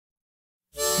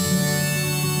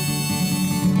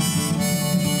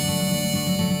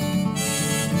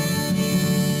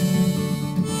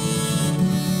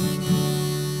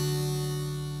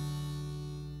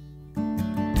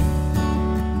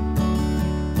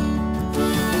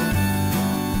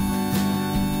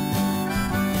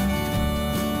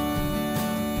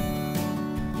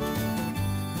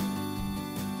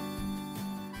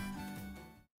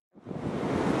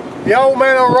The old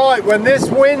man are right, when this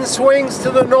wind swings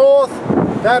to the north,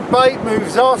 that bait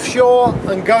moves offshore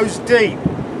and goes deep.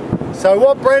 So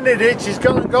what Brenda did, she's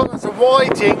gone and got us a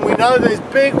whiting. We know there's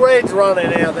big reds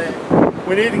running out there.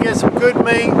 We need to get some good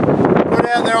meat, put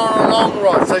out there on a long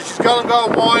rod. So she's gone and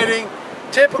got a whiting,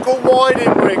 typical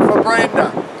whiting rig for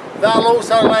Brenda. That'll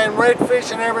also land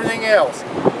redfish and everything else.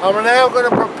 I'm now going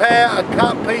to prepare a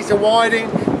cut piece of whiting,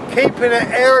 keeping it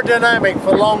aerodynamic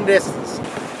for long distance.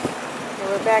 Okay,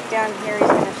 we're back down here. He's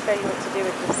going to show you what to do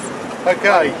with this.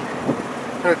 Okay,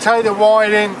 I'm going to take the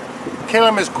whiting, kill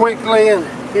him as quickly and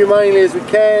humanely as we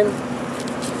can,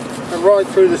 and right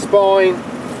through the spine.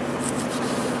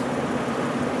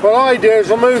 What I do is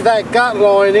remove that gut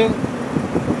lining.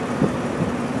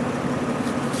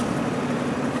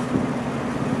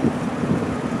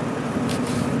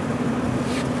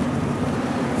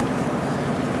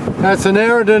 That's an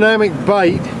aerodynamic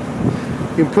bait.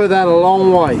 You can put that a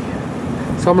long way.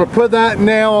 So I'm going to put that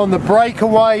now on the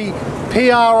breakaway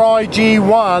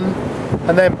PRIG1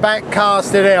 and then back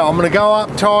cast it out. I'm going to go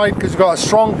up tide because we've got a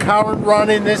strong current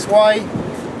running this way.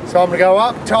 So I'm going to go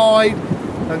up tide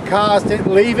and cast it,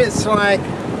 leave it slack.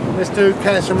 Let's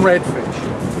catch some redfish.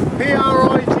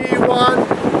 PRIG1,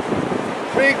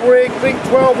 big rig, big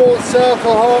 12-aught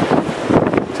circle hook.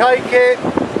 Take it.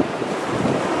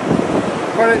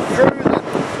 Put it through the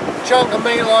chunk of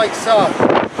meat like so.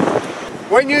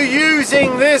 When you're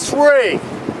using this rig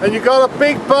and you've got a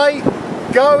big bait,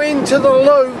 go into the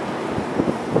loop,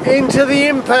 into the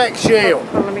impact shield.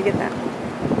 Oh, let me get that.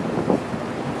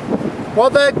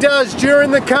 What that does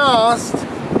during the cast,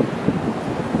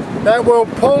 that will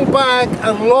pull back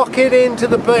and lock it into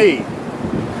the bead.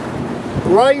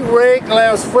 Great rig,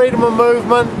 allows freedom of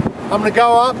movement. I'm going to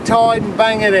go up tide and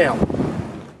bang it out.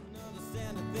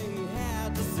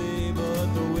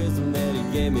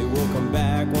 Me will come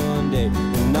back one day,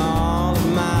 and all of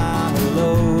my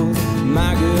hellos,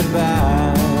 my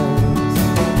goodbyes.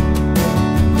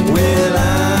 Well,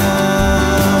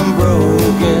 I'm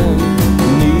broken,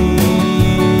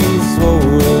 knees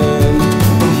swollen,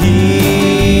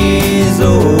 he's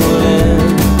old and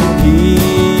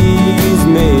he's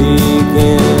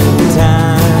making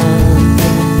time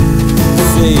to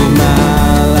save my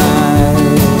life.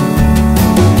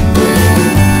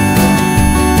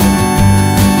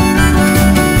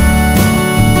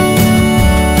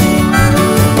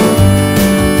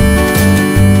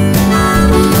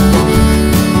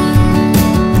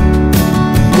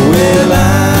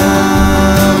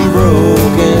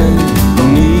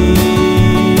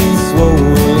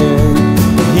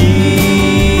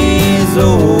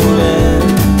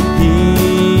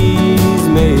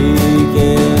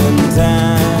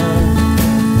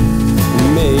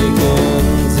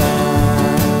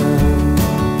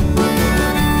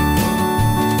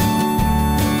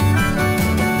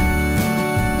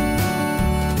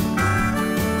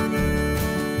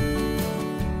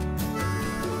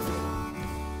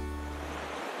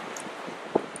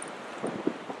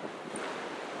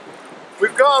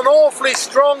 We've got an awfully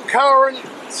strong current.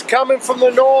 It's coming from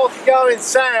the north, going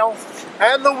south,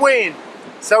 and the wind.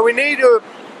 So we need to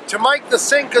make the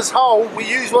sinkers hold, we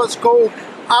use what's called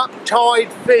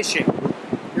UpTide fishing.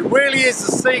 It really is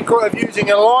the secret of using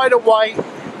a lighter weight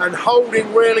and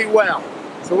holding really well.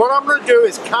 So what I'm going to do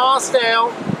is cast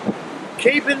out,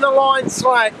 keeping the line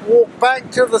slack, walk back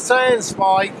to the sand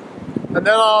spike, and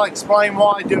then I'll explain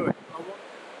why I do it.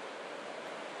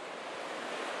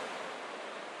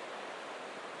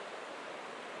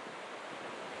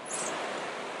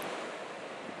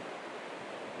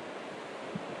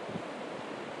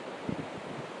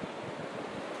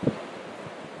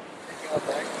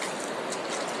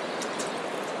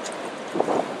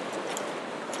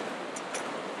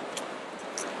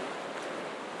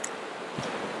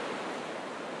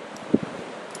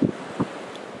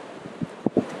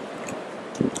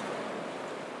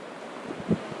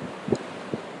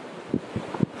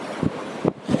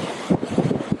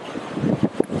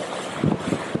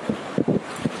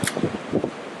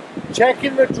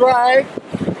 Checking the drag.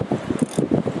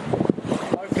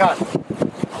 Okay.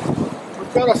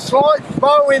 We've got a slight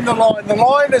bow in the line. The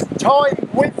line is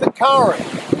tightened with the current.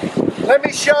 Let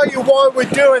me show you why we're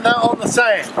doing that on the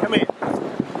sand. Come here.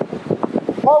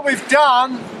 What we've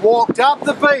done, walked up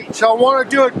the beach. I want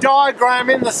to do a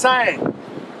diagram in the sand.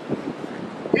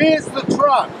 Here's the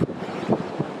truck.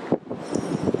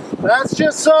 That's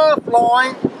your surf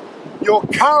line. Your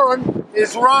current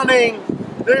is running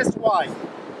this way.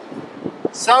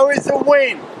 So is the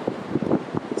wind.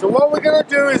 So what we're going to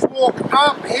do is walk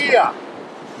up here.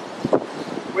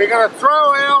 We're going to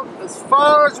throw out as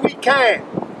far as we can.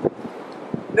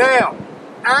 Now,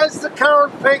 as the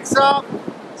current picks up,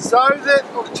 so that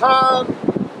it'll turn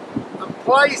and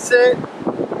place it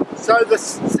so the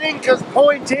sinker's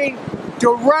pointing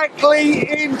directly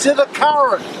into the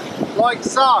current, like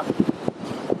so.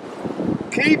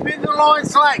 Keeping the line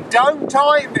slack, don't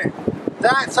tighten it.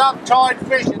 That's uptide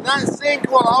fishing. That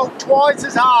sinker will hold twice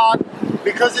as hard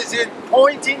because it's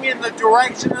pointing in the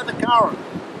direction of the current.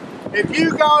 If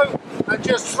you go and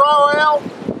just throw out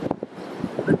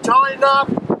and tighten up,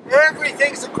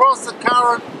 everything's across the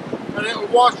current and it'll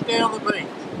wash down the beach.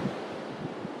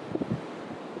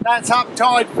 That's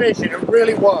uptide fishing, it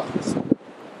really works.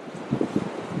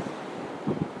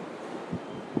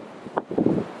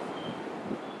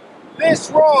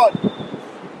 This rod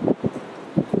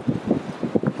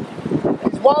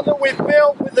is one that we've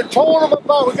built with the tournament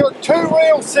boat. We've got 2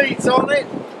 reel seats on it.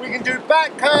 We can do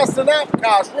back cast and up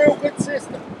cast, real good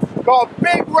system. Got a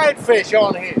big redfish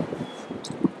on here.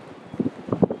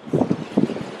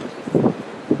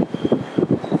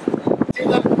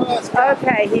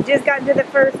 Okay, he just got into the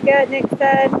first gut, Nick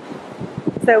said.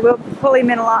 So we'll pull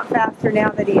him in a lot faster now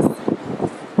that he's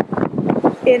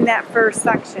in that first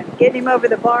section. Getting him over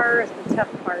the bar is the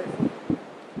tough part.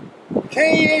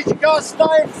 Key is you got to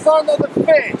stay in front of the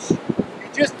fish. You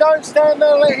just don't stand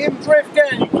there and let him drift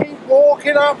down. You keep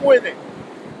walking up with him.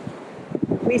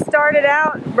 We started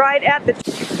out right at the...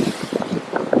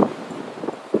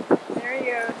 There he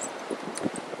goes.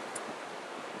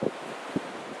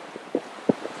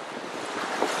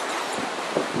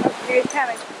 Oh, here he's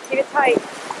coming. Keep it tight.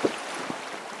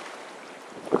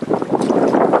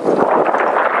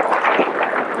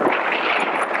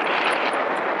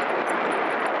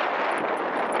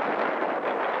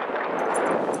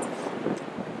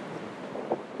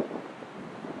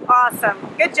 Awesome.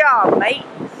 Good job, mate.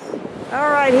 All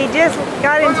right, he just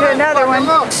got into another one.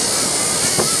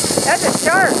 That's a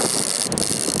shark.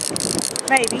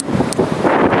 Maybe. Come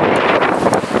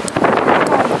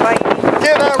on, baby.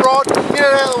 Get that rod. Get it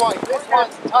out of the way. This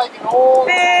one's taking all...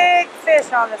 Big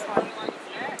fish on this one.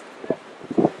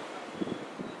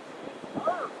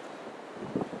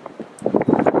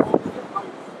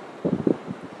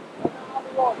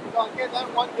 Get that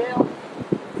one down.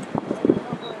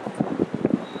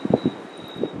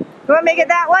 You want me to get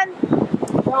that one?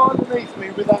 Go underneath me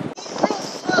with that.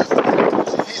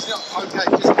 He's not, okay,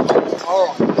 just come on.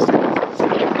 Alright.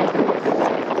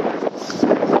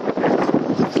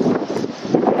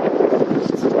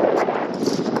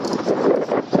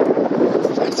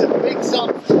 It's a big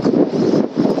something.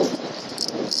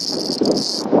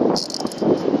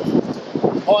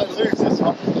 Might lose this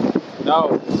one. No.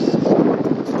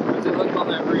 Does it look on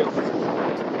that reel?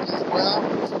 Well,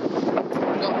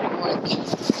 not like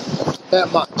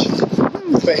that much.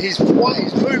 But he's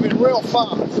moving real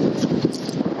fast.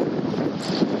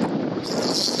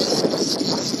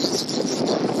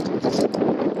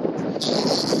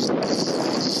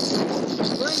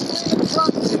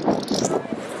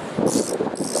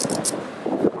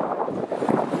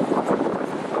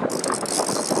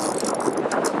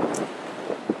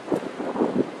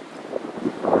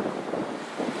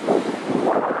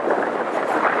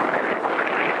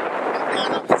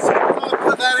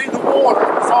 Put that in the water.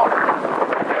 It's on.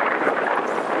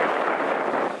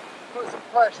 Put some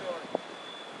pressure on it.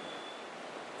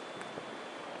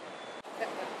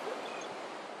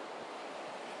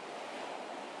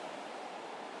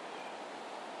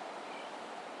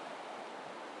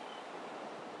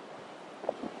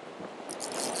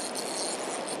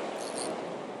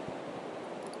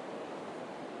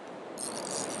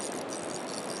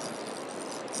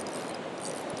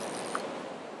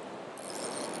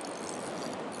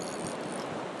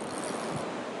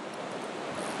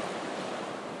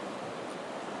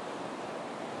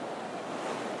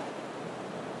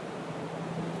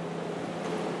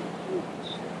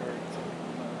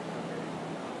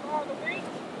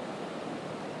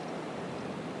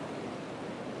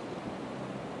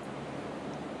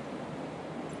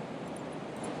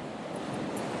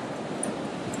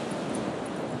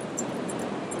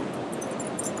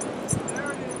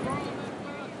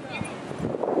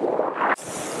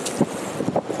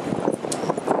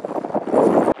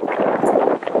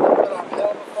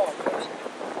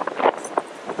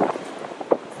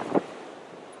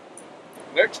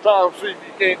 Next time, see if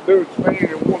you can't do it staying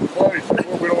in one place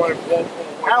before we don't have to walk on the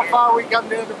way How down. far we come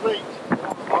down the beach?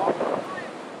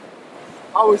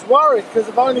 I was worried because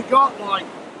I've only got like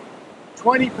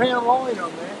 20-pound line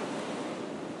on there.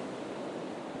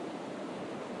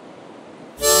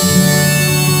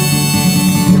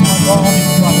 Come on, Bob.